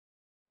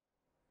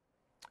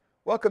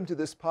Welcome to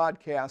this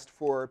podcast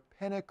for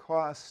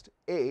Pentecost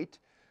 8,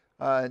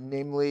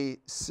 namely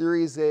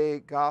Series A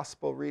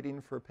Gospel reading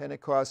for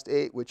Pentecost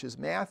 8, which is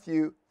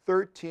Matthew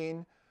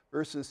 13,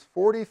 verses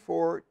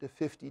 44 to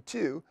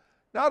 52.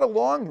 Not a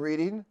long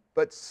reading,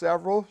 but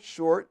several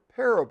short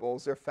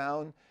parables are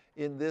found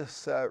in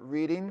this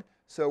reading.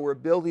 So we're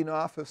building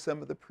off of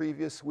some of the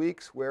previous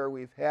weeks where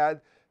we've had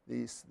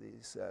these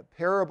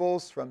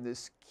parables from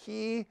this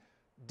key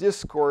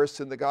discourse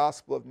in the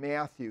Gospel of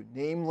Matthew,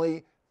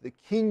 namely the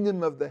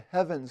Kingdom of the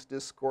Heavens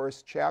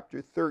discourse,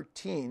 chapter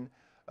 13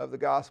 of the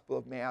Gospel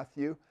of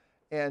Matthew.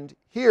 And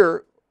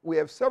here we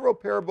have several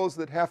parables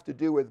that have to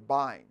do with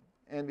buying.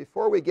 And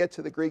before we get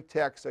to the Greek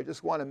text, I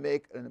just want to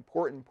make an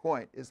important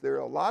point, is there are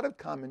a lot of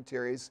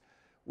commentaries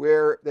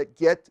that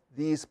get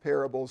these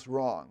parables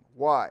wrong.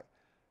 Why?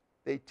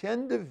 They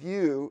tend to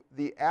view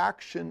the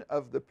action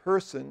of the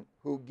person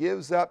who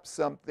gives up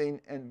something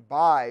and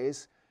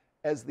buys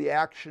as the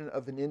action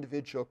of an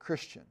individual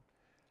Christian.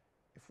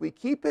 If we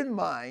keep in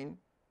mind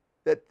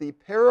that the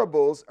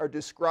parables are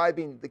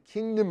describing the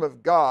kingdom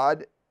of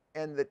God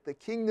and that the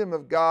kingdom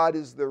of God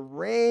is the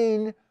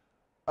reign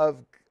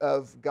of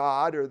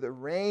God, or the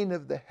reign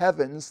of the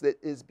heavens that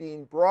is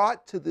being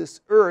brought to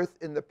this earth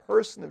in the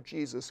person of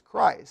Jesus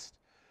Christ,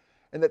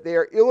 and that they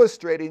are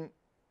illustrating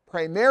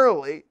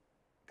primarily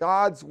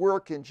God's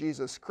work in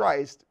Jesus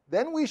Christ,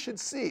 then we should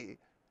see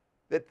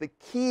that the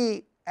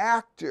key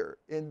actor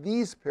in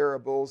these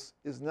parables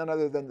is none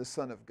other than the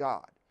Son of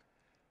God.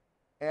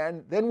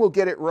 And then we'll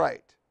get it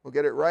right. We'll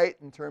get it right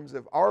in terms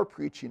of our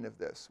preaching of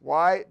this.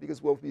 Why?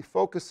 Because we'll be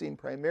focusing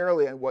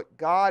primarily on what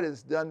God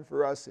has done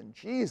for us in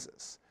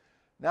Jesus,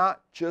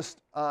 not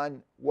just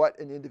on what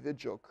an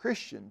individual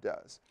Christian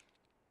does.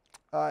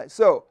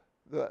 So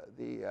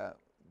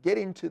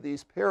getting to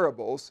these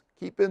parables,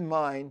 keep in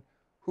mind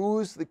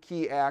who's the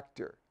key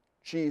actor?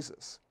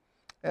 Jesus.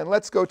 And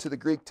let's go to the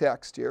Greek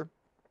text here.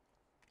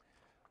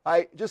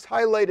 I just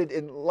highlighted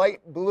in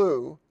light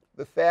blue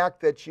the fact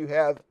that you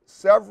have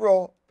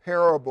several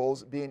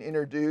parables being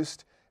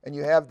introduced, and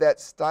you have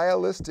that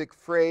stylistic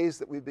phrase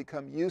that we've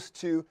become used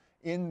to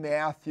in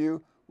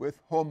Matthew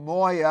with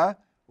homoia,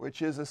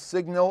 which is a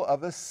signal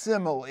of a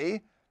simile,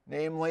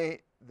 namely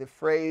the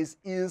phrase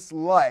is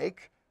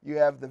like. You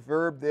have the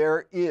verb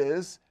there,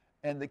 is,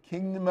 and the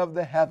kingdom of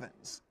the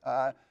heavens.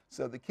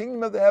 So the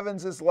kingdom of the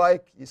heavens is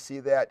like, you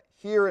see that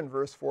here in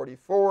verse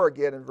 44,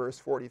 again in verse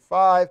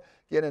 45,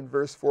 again in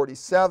verse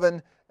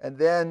 47, and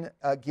then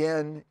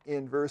again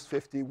in verse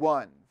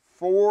 51.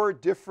 4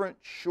 different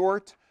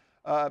short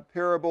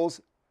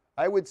parables.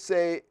 I would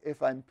say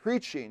if I'm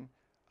preaching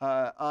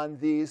on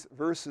these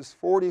verses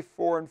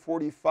 44 and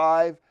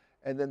 45,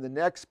 and then the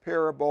next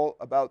parable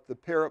about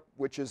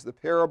which is the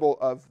parable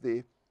of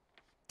the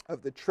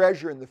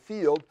treasure in the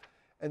field,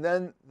 and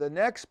then the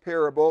next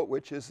parable,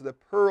 which is the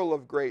pearl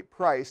of great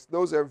price,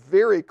 those are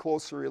very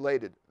closely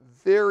related,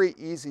 very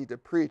easy to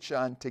preach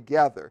on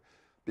together,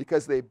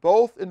 because they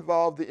both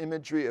involve the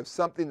imagery of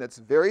something that's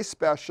very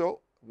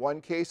special,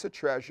 one case a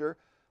treasure,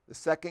 the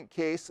second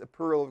case a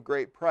pearl of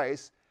great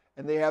price,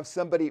 and they have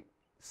somebody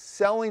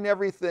selling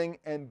everything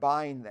and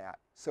buying that.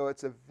 So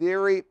it's a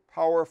very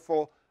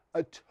powerful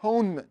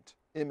atonement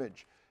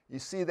image. You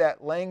see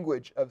that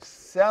language of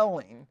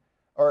selling,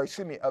 or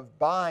excuse me, of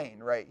buying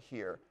right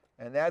here.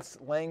 And that's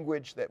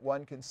language that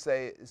one can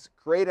say is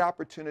great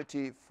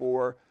opportunity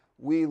for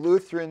we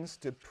Lutherans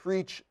to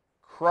preach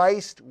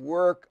Christ's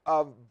work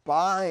of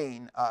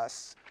buying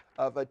us,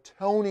 of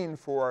atoning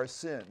for our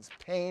sins,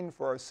 paying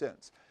for our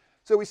sins.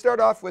 So we start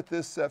off with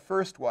this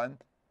first one.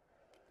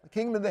 The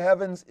kingdom of the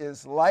heavens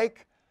is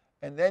like,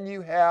 and then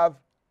you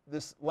have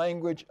this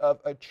language of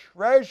a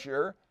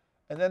treasure,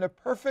 and then a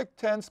perfect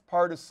tense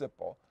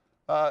participle.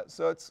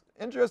 So it's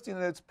interesting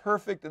that it's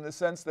perfect in the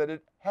sense that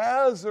it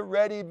has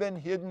already been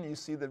hidden. You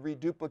see the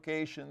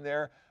reduplication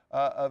there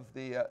of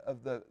the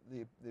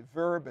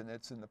verb, and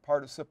it's in the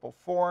participle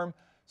form.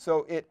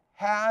 So it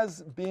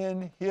has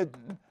been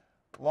hidden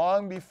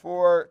long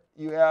before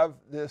you have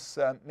this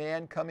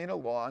man coming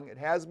along. It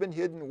has been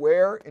hidden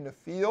where? In a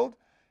field.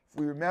 If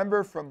we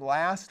remember from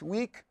last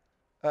week,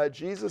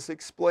 Jesus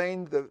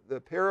explained the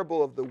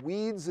parable of the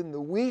weeds and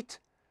the wheat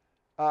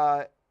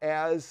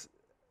as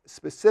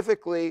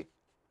specifically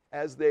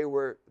as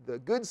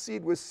the good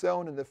seed was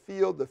sown in the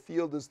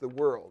field is the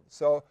world.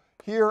 So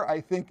here I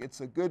think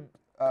it's a good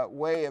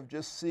way of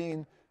just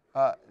seeing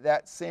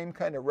that same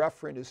kind of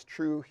referent is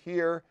true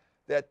here,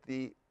 that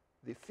the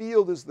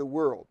field is the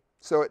world.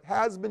 So it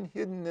has been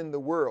hidden in the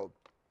world.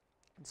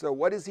 And so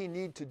what does he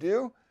need to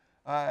do?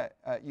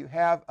 You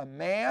have a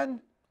man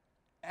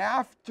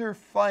after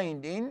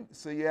finding,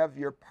 so you have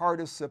your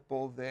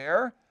participle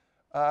there,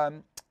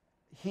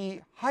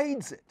 he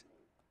hides it.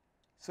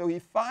 So he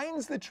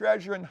finds the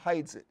treasure and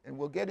hides it. And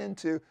we'll get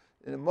into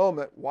in a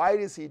moment, why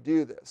does he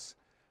do this?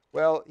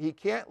 Well, he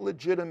can't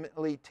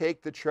legitimately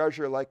take the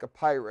treasure like a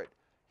pirate.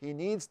 He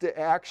needs to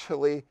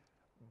actually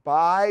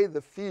buy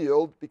the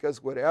field,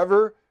 because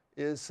whatever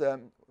is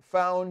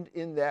found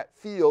in that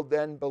field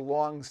then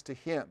belongs to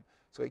him.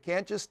 So he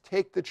can't just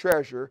take the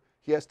treasure.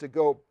 He has to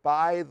go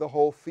buy the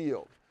whole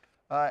field.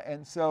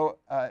 And so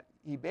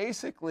he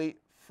basically,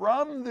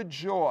 from the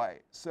joy,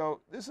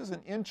 so this is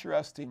an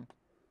interesting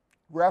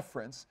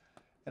reference,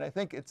 and I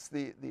think it's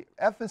the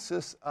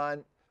emphasis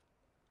on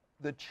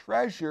the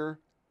treasure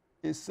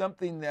is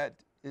something that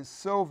is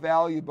so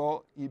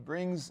valuable. It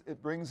brings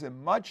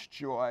him much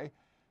joy.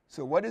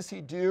 So what does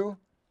he do?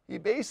 He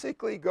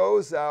basically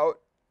goes out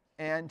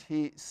and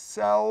he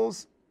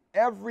sells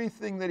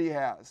everything that he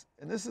has.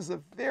 And this is a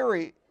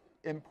very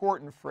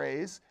important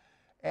phrase,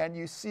 and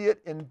you see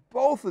it in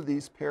both of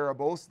these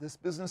parables, this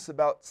business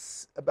about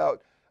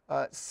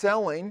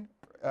selling.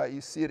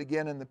 You see it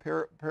again in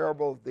the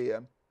parable of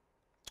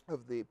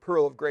the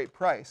pearl of great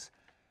price.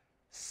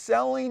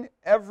 Selling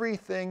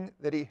everything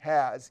that he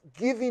has,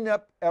 giving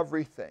up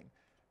everything.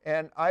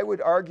 And I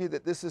would argue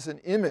that this is an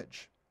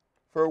image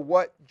for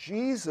what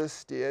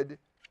Jesus did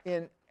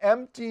in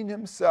emptying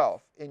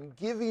himself, in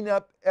giving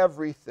up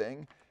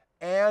everything,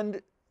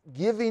 and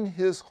giving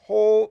his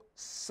whole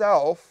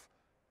self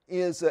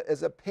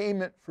as a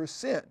payment for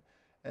sin.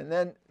 And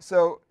then,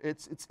 so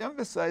it's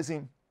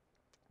emphasizing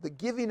the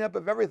giving up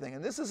of everything.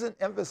 And this isn't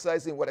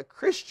emphasizing what a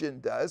Christian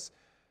does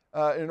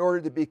in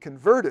order to be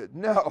converted.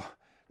 No.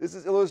 This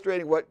is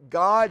illustrating what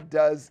God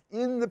does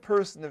in the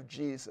person of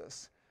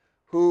Jesus,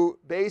 who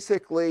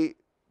basically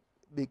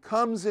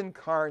becomes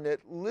incarnate,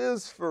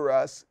 lives for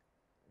us,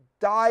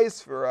 dies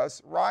for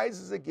us,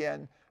 rises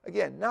again,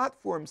 not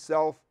for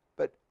himself,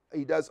 but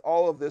he does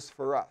all of this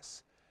for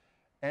us.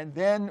 And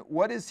then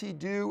what does he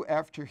do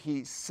after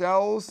he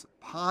sells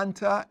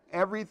Panta,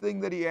 everything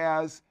that he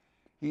has?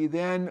 He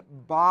then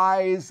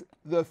buys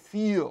the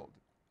field.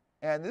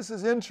 And this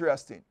is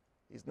interesting.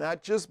 He's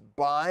not just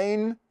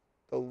buying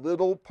the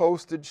little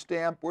postage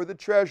stamp where the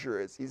treasure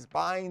is. He's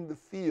buying the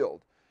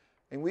field.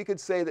 And we could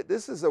say that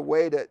this is a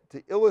way to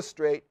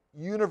illustrate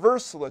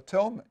universal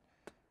atonement.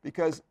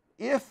 Because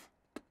if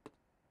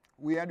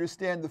we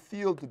understand the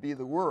field to be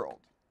the world,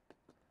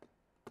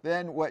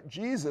 then what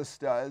Jesus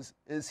does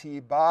is he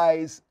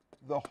buys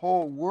the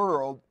whole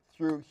world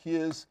through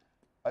his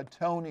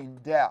atoning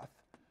death,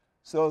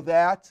 so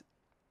that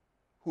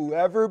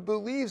whoever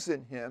believes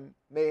in him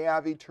may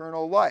have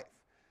eternal life.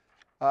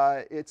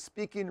 It's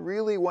speaking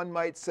really, one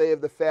might say,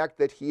 of the fact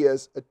that he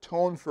has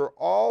atoned for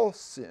all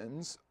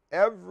sins.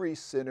 Every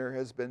sinner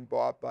has been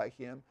bought by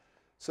him,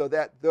 so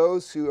that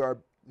those who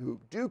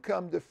do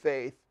come to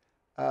faith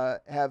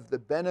have the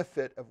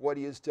benefit of what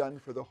he has done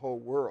for the whole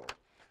world.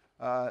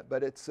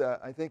 But it's,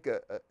 I think,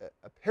 a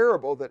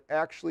parable that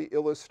actually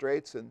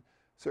illustrates, and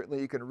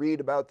certainly you can read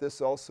about this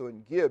also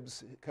in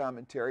Gibbs'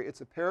 commentary,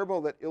 it's a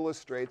parable that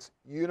illustrates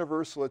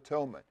universal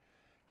atonement.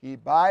 He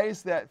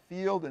buys that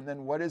field, and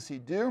then what does he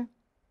do?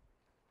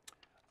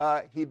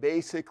 He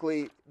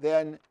basically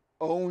then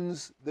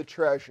owns the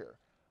treasure.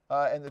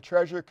 And the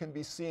treasure can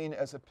be seen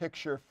as a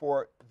picture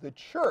for the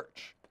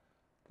church,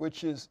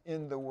 which is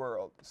in the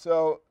world.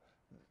 So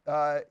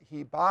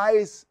he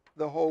buys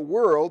the whole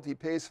world. He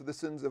pays for the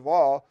sins of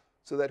all,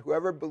 so that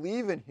whoever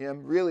believe in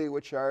him, really,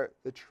 which are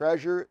the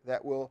treasure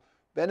that will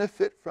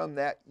benefit from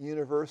that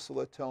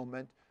universal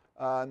atonement,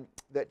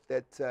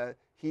 that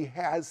he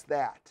has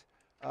that.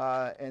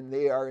 And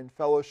they are in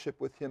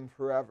fellowship with him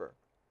forever.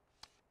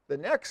 The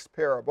next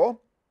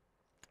parable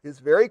is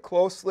very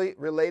closely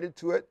related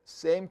to it,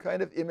 same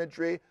kind of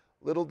imagery,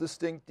 little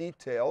distinct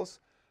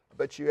details.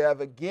 But you have,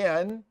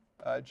 again,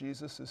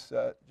 Jesus is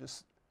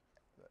just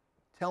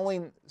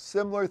telling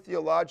similar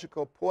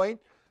theological point,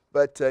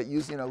 but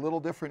using a little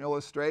different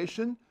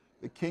illustration.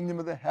 The kingdom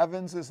of the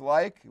heavens is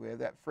like, we have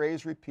that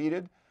phrase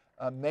repeated,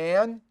 a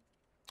man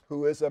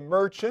who is a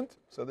merchant.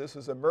 So this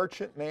is a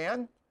merchant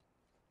man.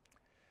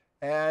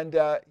 And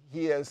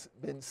he has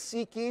been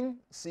seeking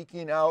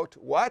out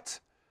what?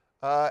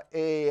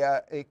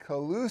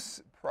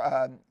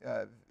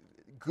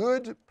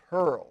 Good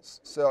pearls.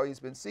 So he's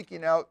been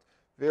seeking out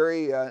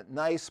very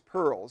nice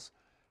pearls.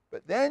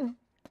 But then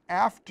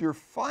after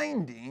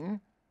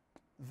finding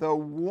the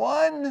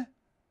one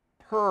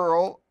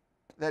pearl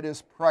that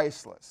is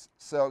priceless.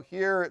 So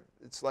here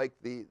it's like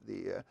the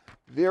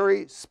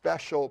very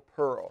special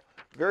pearl.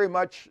 Very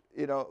much,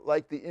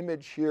 like the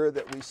image here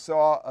that we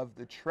saw of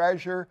the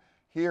treasure.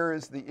 Here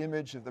is the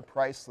image of the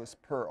priceless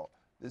pearl.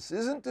 This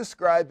isn't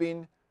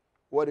describing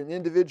what an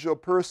individual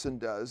person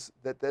does,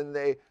 that then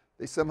they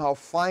somehow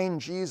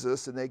find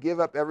Jesus and they give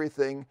up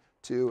everything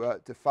to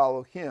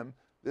follow him.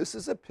 This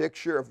is a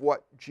picture of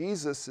what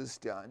Jesus has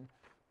done,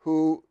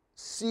 who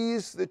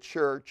sees the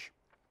church,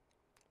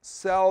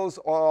 sells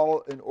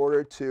all in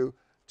order to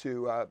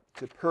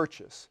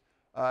purchase.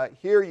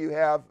 Here you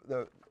have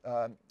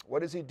what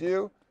does he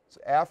do?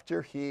 So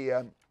after he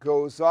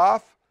goes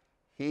off,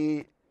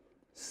 he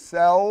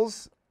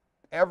sells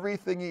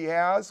everything he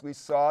has. We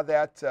saw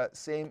that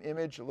same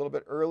image a little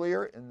bit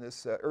earlier in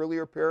this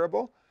earlier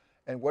parable.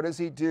 And what does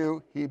he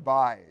do? He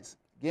buys.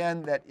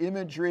 Again, that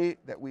imagery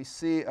that we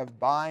see of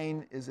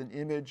buying is an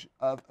image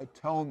of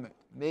atonement,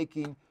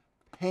 making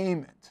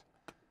payment.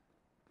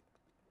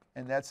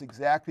 And that's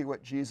exactly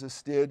what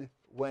Jesus did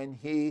when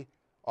he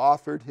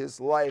offered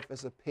his life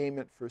as a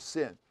payment for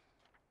sin.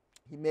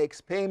 He makes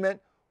payment.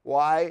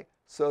 Why?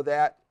 So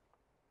that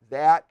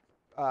that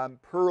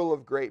pearl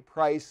of great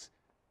price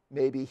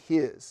may be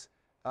his,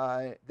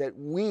 that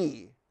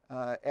we,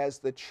 as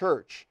the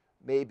church,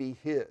 may be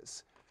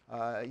his.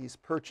 He's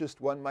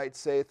purchased, one might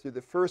say, through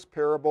the first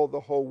parable, the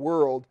whole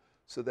world,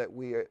 so that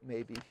we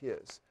may be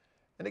his.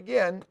 And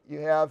again, you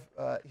have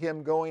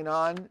him going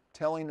on,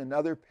 telling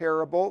another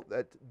parable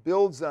that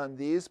builds on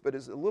these, but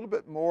is a little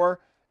bit more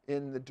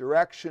in the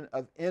direction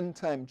of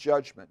end-time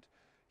judgment.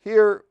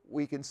 Here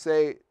we can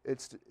say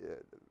it's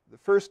the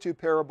first two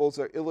parables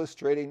are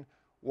illustrating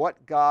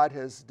what God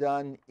has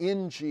done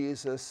in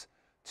Jesus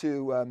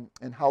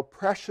and how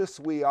precious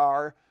we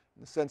are,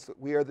 in the sense that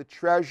we are the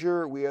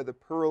treasure, we are the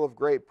pearl of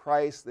great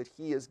price, that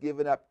he has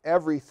given up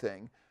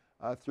everything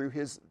through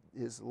his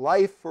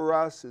life for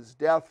us, his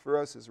death for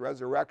us, his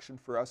resurrection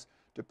for us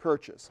to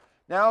purchase.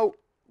 Now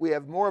we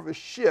have more of a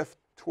shift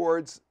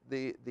towards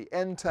the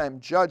end-time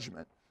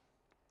judgment.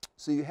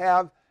 So you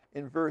have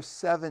in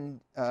verse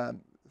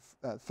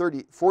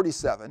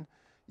 47,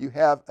 you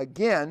have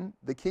again,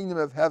 the kingdom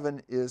of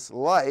heaven is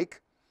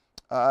like,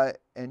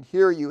 and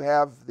here you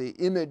have the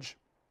image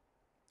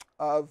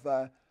of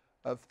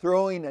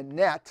throwing a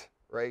net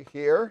right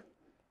here,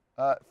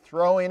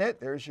 throwing it,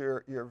 there's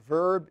your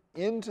verb,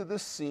 into the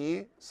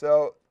sea.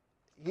 So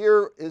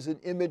here is an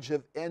image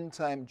of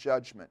end-time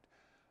judgment,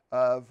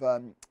 of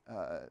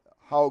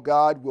how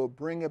God will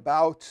bring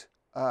about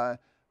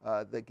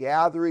the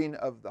gathering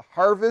of the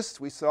harvest.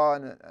 We saw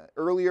in an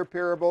earlier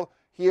parable.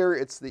 Here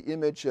it's the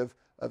image of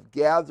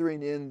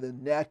gathering in the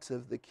net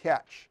of the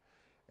catch.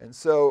 And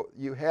so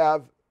you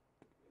have,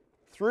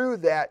 through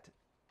that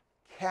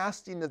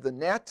casting of the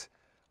net,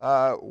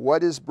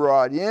 what is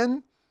brought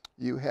in.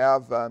 You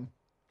have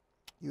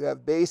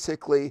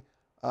basically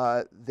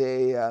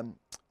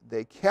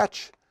they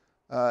catch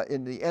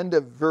in the end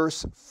of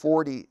verse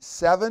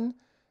 47.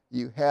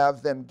 You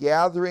have them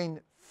gathering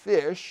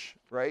fish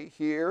right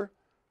here,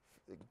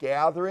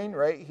 gathering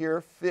right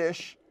here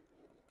fish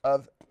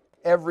of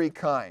every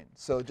kind.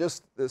 So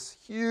just this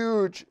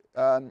huge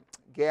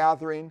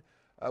gathering.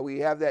 We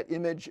have that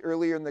image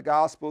earlier in the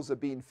Gospels of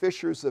being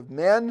fishers of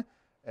men,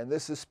 and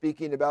this is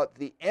speaking about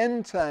the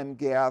end-time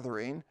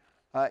gathering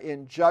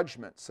in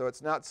judgment. So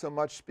it's not so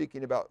much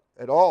speaking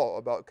at all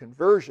about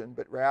conversion,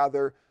 but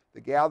rather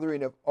the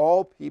gathering of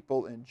all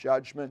people in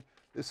judgment.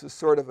 This is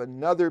sort of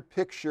another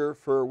picture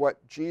for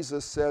what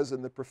Jesus says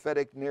in the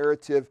prophetic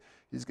narrative.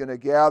 He's going to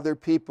gather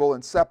people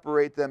and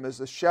separate them as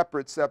a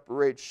shepherd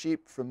separates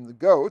sheep from the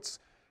goats.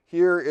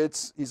 Here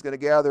he's going to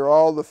gather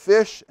all the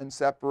fish and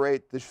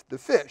separate the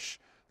fish,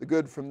 the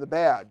good from the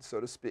bad, so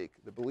to speak,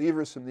 the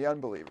believers from the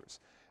unbelievers.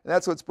 And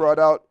that's what's brought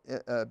out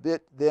a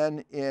bit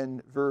then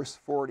in verse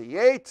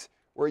 48,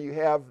 where you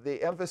have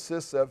the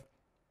emphasis of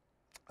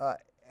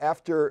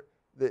after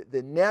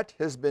the net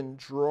has been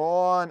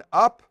drawn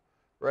up,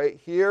 right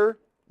here,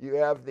 you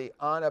have the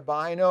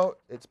anabino,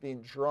 it's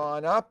being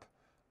drawn up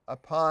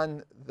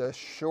upon the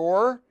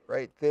shore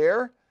right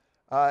there.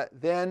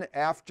 Then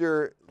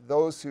after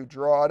those who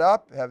draw it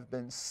up have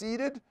been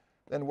seated,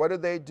 then what do?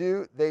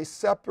 They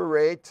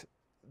separate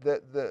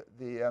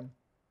the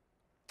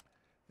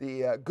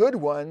good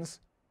ones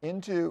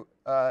into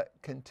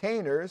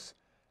containers,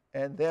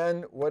 and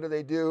then what do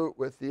they do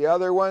with the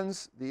other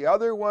ones? The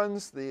other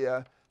ones,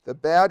 the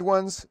bad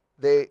ones,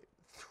 they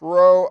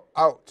throw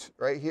out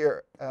right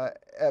here.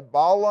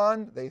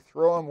 Ebalon, they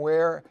throw them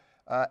where?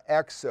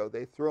 Exo,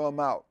 they throw them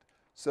out.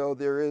 So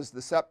there is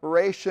the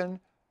separation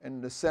and,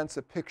 in a sense,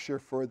 a picture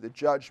for the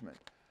judgment.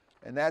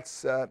 And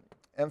that's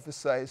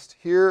emphasized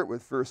here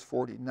with verse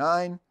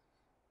 49.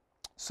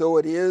 So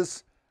it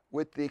is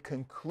with the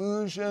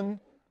conclusion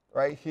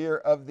right here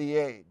of the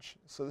age.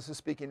 So this is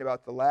speaking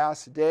about the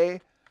last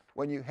day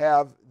when you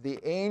have the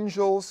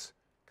angels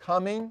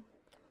coming.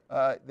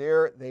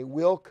 There they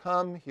will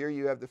come. Here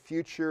you have the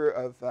future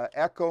of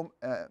ecomai.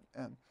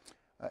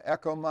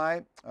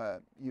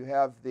 You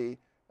have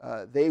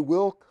they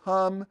will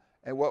come,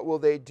 and what will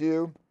they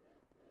do?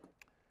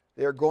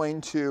 They're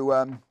going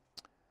to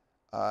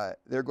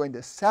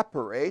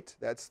separate.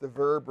 That's the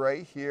verb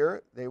right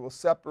here. They will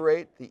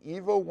separate the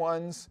evil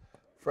ones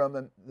from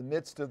the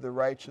midst of the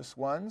righteous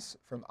ones,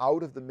 from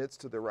out of the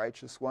midst of the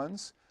righteous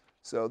ones.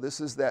 So this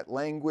is that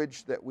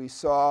language that we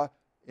saw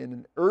in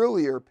an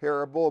earlier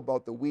parable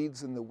about the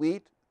weeds and the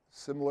wheat.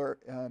 Similar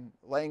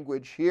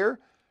language here.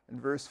 In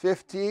verse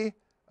 50,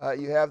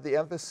 you have the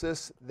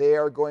emphasis, they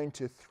are going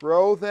to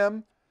throw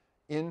them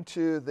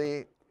into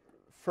the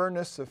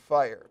furnace of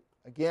fire.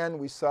 Again,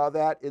 we saw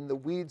that in the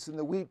weeds and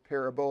the wheat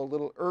parable a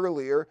little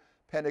earlier,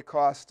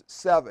 Pentecost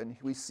 7.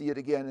 We see it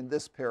again in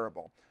this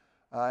parable.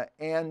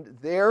 And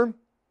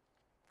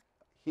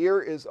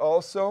here is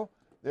also,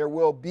 there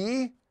will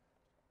be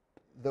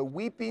the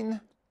weeping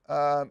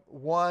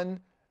one,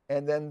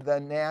 and then the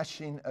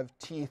gnashing of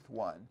teeth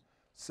one.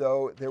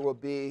 So there will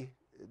be,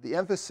 the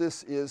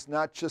emphasis is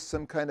not just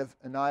some kind of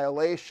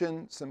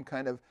annihilation, some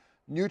kind of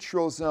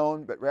neutral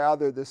zone, but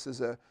rather this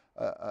is a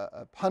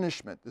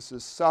punishment. This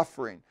is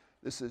suffering.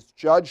 This is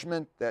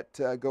judgment that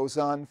goes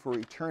on for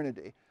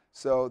eternity.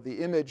 So the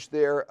image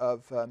there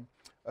of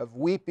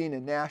weeping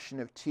and gnashing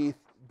of teeth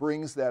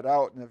brings that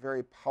out in a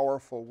very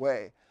powerful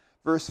way.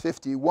 Verse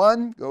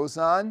 51 goes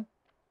on.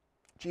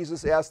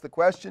 Jesus asked the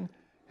question,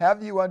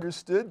 have you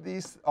understood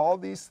all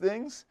these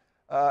things?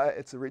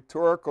 It's a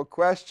rhetorical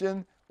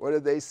question. What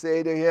did they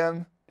say to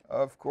him?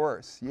 Of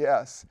course,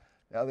 yes.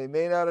 Now, they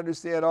may not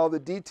understand all the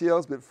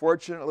details, but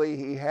fortunately,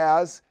 he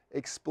has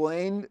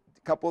explained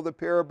a couple of the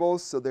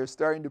parables, so they're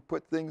starting to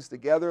put things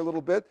together a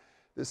little bit.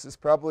 This is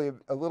probably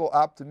a little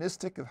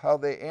optimistic of how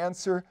they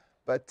answer,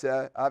 but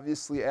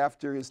obviously,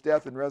 after his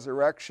death and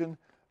resurrection,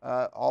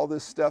 all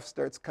this stuff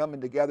starts coming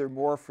together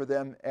more for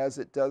them as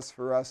it does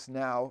for us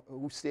now,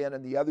 who stand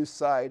on the other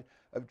side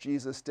of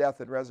Jesus' death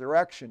and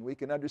resurrection. We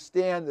can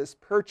understand this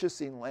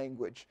purchasing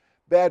language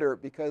better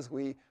because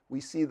we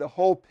see the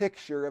whole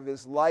picture of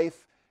his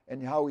life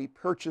and how he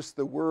purchased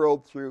the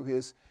world through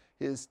his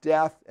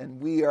death,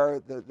 and we are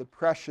the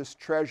precious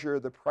treasure,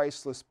 the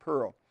priceless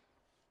pearl.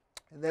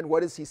 And then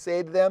what does he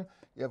say to them?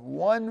 You have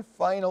one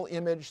final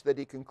image that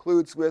he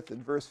concludes with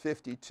in verse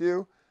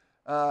 52.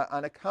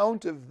 On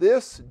account of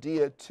this,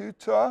 dia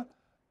tuta,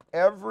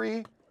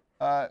 every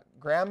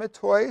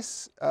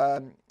grammatois.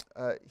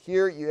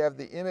 Here you have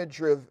the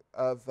imagery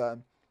of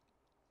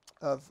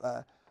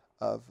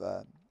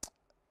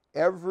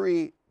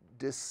every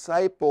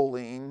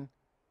discipling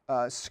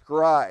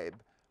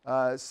scribe.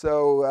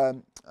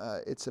 So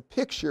it's a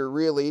picture,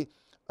 really,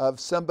 of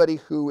somebody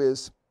who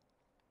is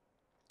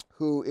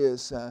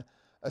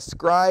a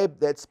scribe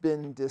that's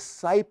been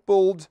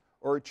discipled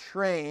or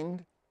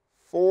trained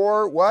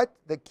for what?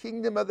 The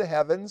kingdom of the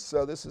heavens.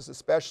 So this is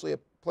especially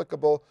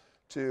applicable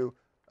to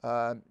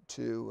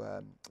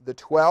the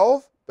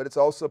 12, but it's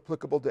also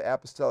applicable to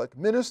apostolic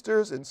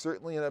ministers, and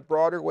certainly in a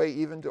broader way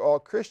even to all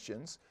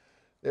Christians.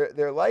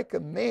 They're like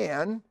a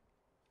man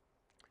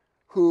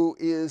who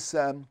is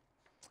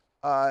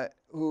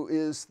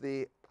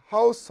the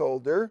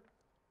householder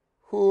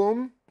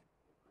whom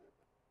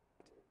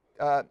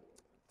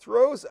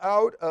throws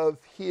out of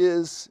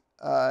his,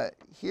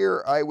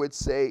 here I would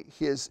say,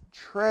 his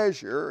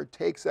treasure, or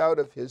takes out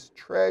of his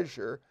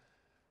treasure,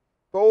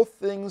 both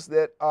things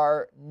that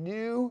are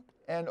new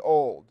and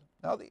old.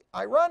 Now, the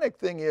ironic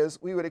thing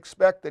is, we would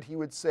expect that he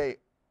would say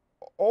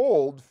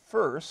old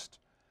first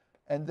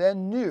and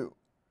then new.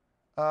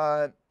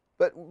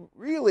 But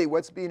really,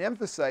 what's being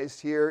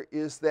emphasized here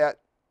is that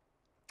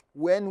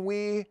when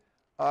we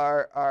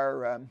are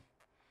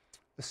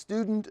a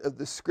student of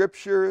the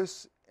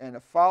Scriptures and a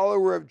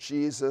follower of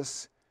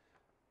Jesus,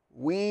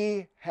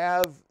 we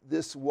have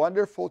this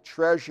wonderful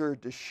treasure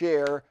to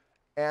share,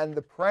 and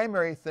the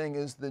primary thing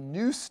is the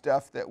new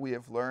stuff that we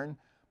have learned,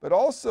 but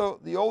also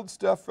the old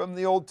stuff from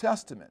the Old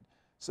Testament.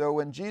 So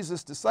when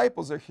Jesus'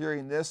 disciples are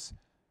hearing this,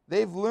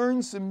 they've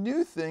learned some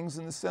new things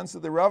in the sense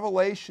of the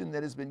revelation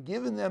that has been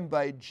given them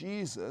by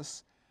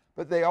Jesus,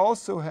 but they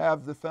also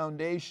have the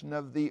foundation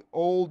of the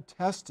Old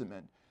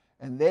Testament,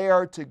 and they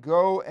are to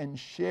go and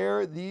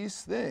share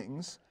these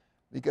things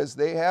because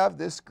they have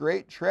this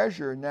great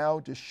treasure now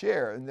to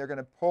share, and they're going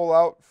to pull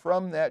out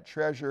from that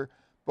treasure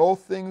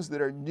both things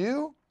that are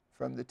new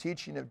from the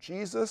teaching of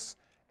Jesus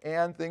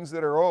and things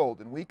that are old.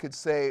 And we could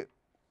say,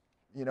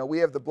 you know, we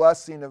have the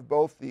blessing of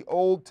both the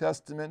Old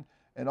Testament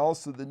and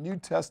also the New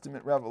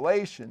Testament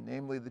revelation,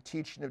 namely the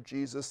teaching of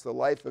Jesus, the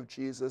life of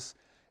Jesus.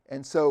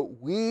 And so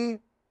we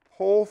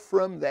pull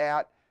from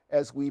that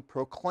as we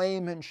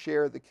proclaim and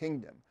share the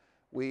kingdom.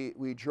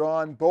 We draw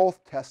on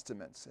both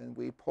testaments, and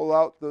we pull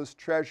out those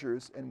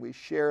treasures and we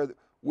share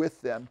with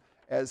them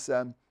as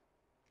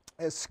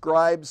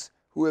scribes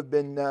who have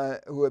been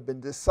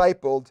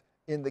discipled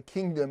in the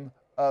kingdom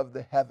of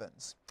the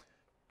heavens.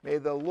 May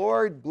the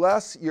Lord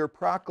bless your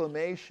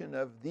proclamation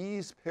of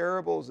these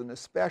parables, and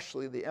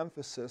especially the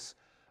emphasis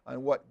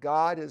on what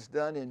God has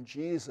done in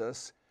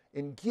Jesus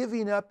in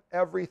giving up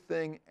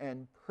everything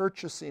and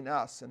purchasing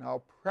us, and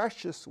how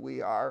precious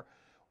we are.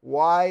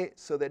 Why?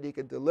 So that he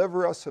can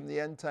deliver us from the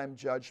end-time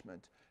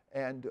judgment,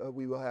 and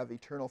we will have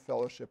eternal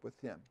fellowship with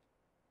him.